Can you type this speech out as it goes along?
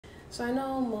So I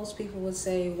know most people would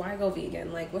say, why go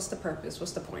vegan? Like, what's the purpose?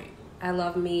 What's the point? I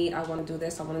love meat. I want to do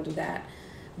this. I want to do that.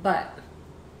 But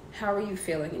how are you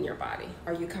feeling in your body?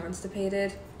 Are you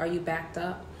constipated? Are you backed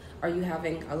up? Are you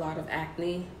having a lot of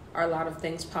acne? Are a lot of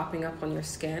things popping up on your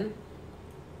skin?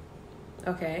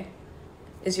 Okay.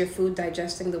 Is your food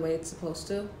digesting the way it's supposed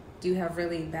to? Do you have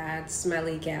really bad,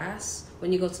 smelly gas?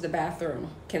 When you go to the bathroom,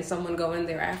 can someone go in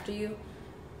there after you?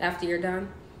 After you're done?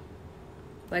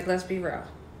 Like, let's be real.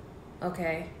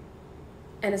 Okay.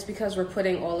 And it's because we're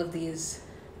putting all of these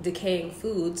decaying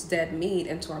foods, dead meat,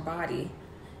 into our body.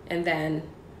 And then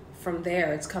from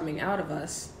there, it's coming out of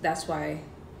us. That's why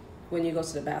when you go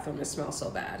to the bathroom, it smells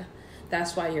so bad.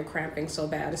 That's why you're cramping so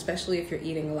bad, especially if you're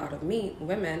eating a lot of meat.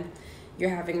 Women, you're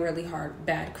having really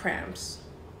bad cramps.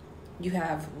 You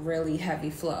have really heavy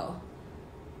flow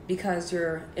because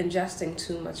you're ingesting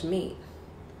too much meat.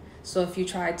 So if you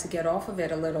tried to get off of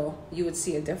it a little, you would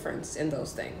see a difference in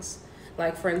those things.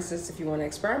 Like, for instance, if you want to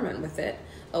experiment with it,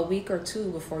 a week or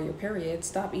two before your period,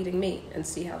 stop eating meat and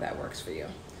see how that works for you.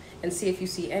 And see if you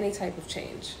see any type of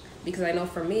change. Because I know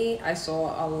for me, I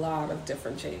saw a lot of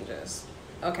different changes.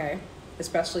 Okay?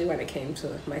 Especially when it came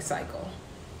to my cycle.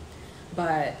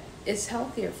 But it's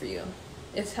healthier for you.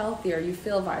 It's healthier. You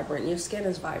feel vibrant. Your skin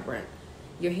is vibrant.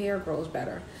 Your hair grows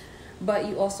better. But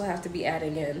you also have to be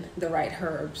adding in the right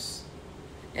herbs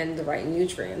and the right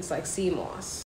nutrients like Seamoss.